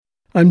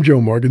I'm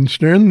Joe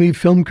Morgenstern, the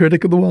film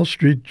critic of the Wall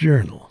Street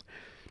Journal.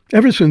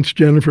 Ever since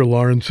Jennifer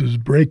Lawrence's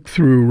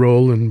breakthrough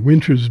role in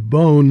Winter's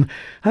Bone,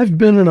 I've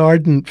been an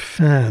ardent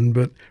fan,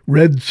 but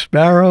Red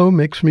Sparrow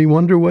makes me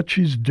wonder what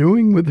she's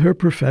doing with her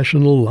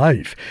professional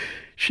life.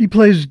 She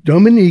plays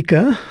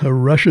Dominika, a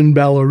Russian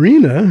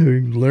ballerina who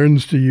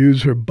learns to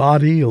use her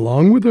body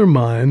along with her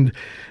mind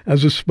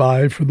as a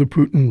spy for the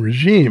Putin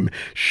regime.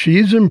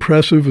 She's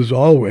impressive as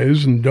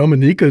always, and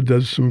Dominika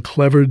does some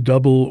clever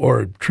double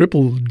or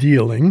triple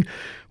dealing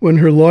when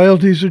her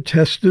loyalties are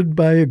tested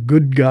by a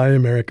good guy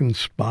American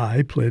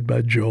spy played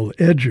by Joel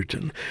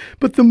Edgerton.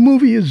 But the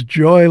movie is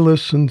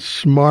joyless and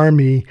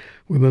smarmy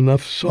with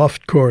enough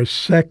softcore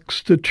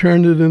sex to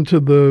turn it into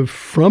the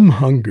From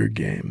Hunger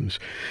Games.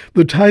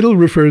 The title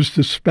refers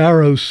to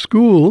Sparrow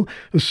School,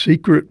 a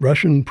secret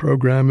Russian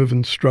program of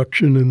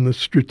instruction in the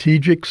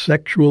strategic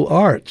sexual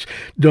arts.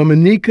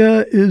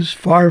 Dominika is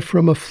far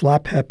from a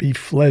flap-happy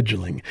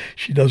fledgling.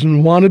 She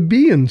doesn't want to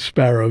be in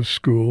Sparrow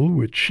School,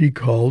 which she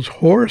calls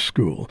whore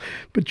school,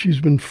 but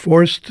she's been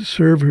forced to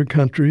serve her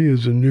country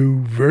as a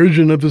new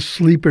version of a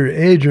sleeper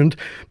agent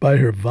by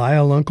her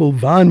vile uncle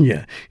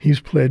Vanya. He's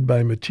played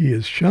by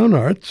Matthias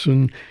Schoenaerts,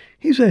 and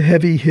he's a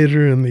heavy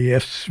hitter in the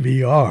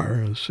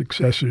SVR, a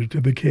successor to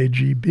the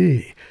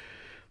KGB.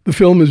 The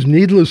film is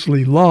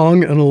needlessly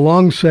long, and a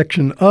long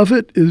section of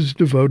it is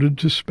devoted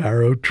to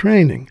Sparrow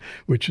training,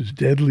 which is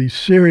deadly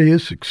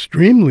serious,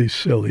 extremely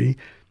silly,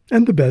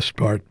 and the best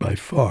part by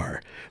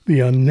far. The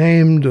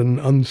unnamed and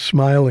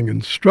unsmiling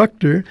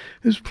instructor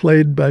is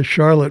played by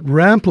Charlotte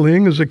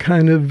Rampling as a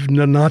kind of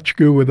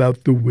Ninotchka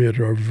without the wit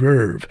or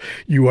verve.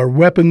 You are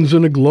weapons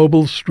in a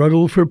global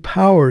struggle for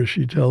power,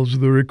 she tells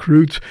the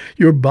recruits.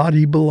 Your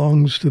body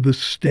belongs to the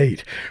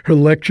state. Her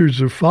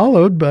lectures are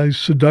followed by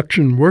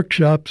seduction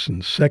workshops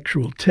and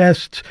sexual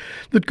tests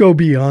that go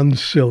beyond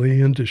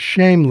silly into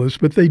shameless,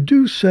 but they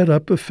do set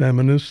up a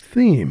feminist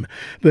theme.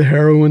 The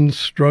heroine's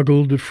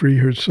struggle to free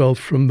herself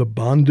from the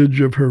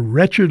bondage of her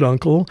wretched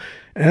uncle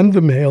and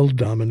the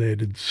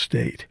male-dominated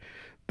state.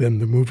 Then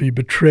the movie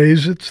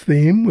betrays its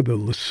theme with a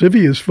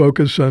lascivious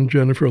focus on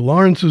Jennifer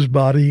Lawrence's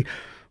body,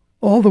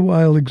 all the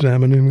while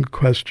examining the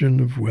question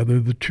of whether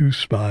the two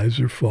spies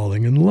are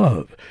falling in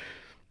love.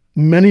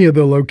 Many of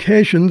the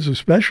locations,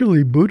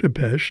 especially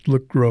Budapest,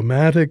 look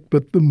romantic,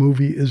 but the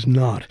movie is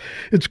not.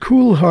 Its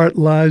cool heart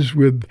lies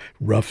with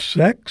rough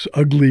sex,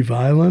 ugly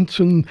violence,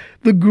 and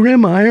the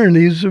grim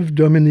ironies of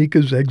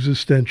Dominika's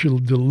existential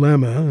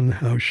dilemma and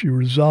how she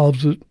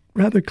resolves it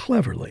rather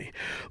cleverly.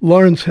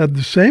 Lawrence had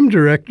the same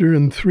director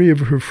in 3 of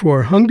her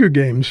 4 Hunger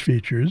Games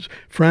features,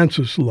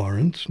 Francis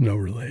Lawrence, no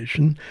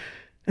relation,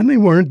 and they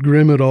weren't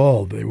grim at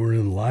all. They were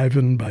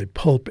enlivened by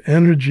pulp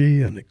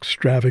energy and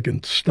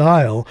extravagant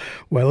style,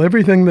 while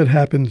everything that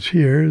happens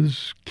here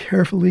is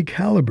carefully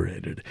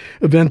calibrated.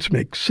 Events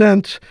make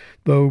sense,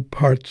 though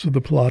parts of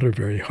the plot are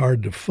very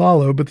hard to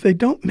follow, but they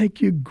don't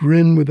make you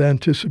grin with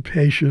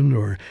anticipation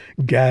or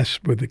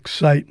gasp with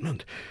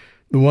excitement.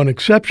 The one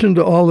exception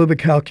to all of the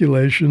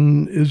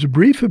calculation is a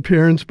brief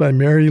appearance by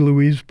Mary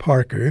Louise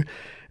Parker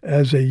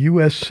as a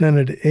U.S.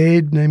 Senate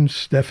aide named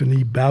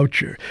Stephanie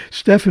Boucher.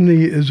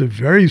 Stephanie is a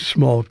very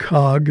small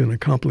cog in a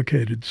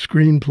complicated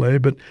screenplay,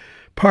 but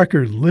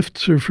Parker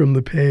lifts her from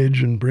the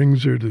page and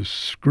brings her to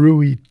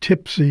screwy,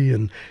 tipsy,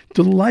 and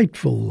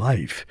delightful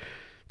life.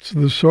 It's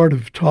the sort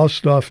of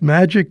tossed-off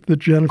magic that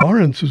Jennifer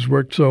Lawrence has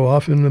worked so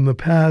often in the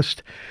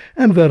past,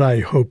 and that I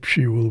hope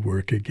she will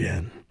work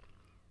again.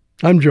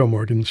 I'm Joe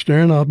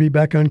Morgenstern. I'll be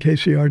back on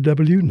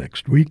KCRW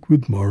next week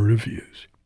with more reviews.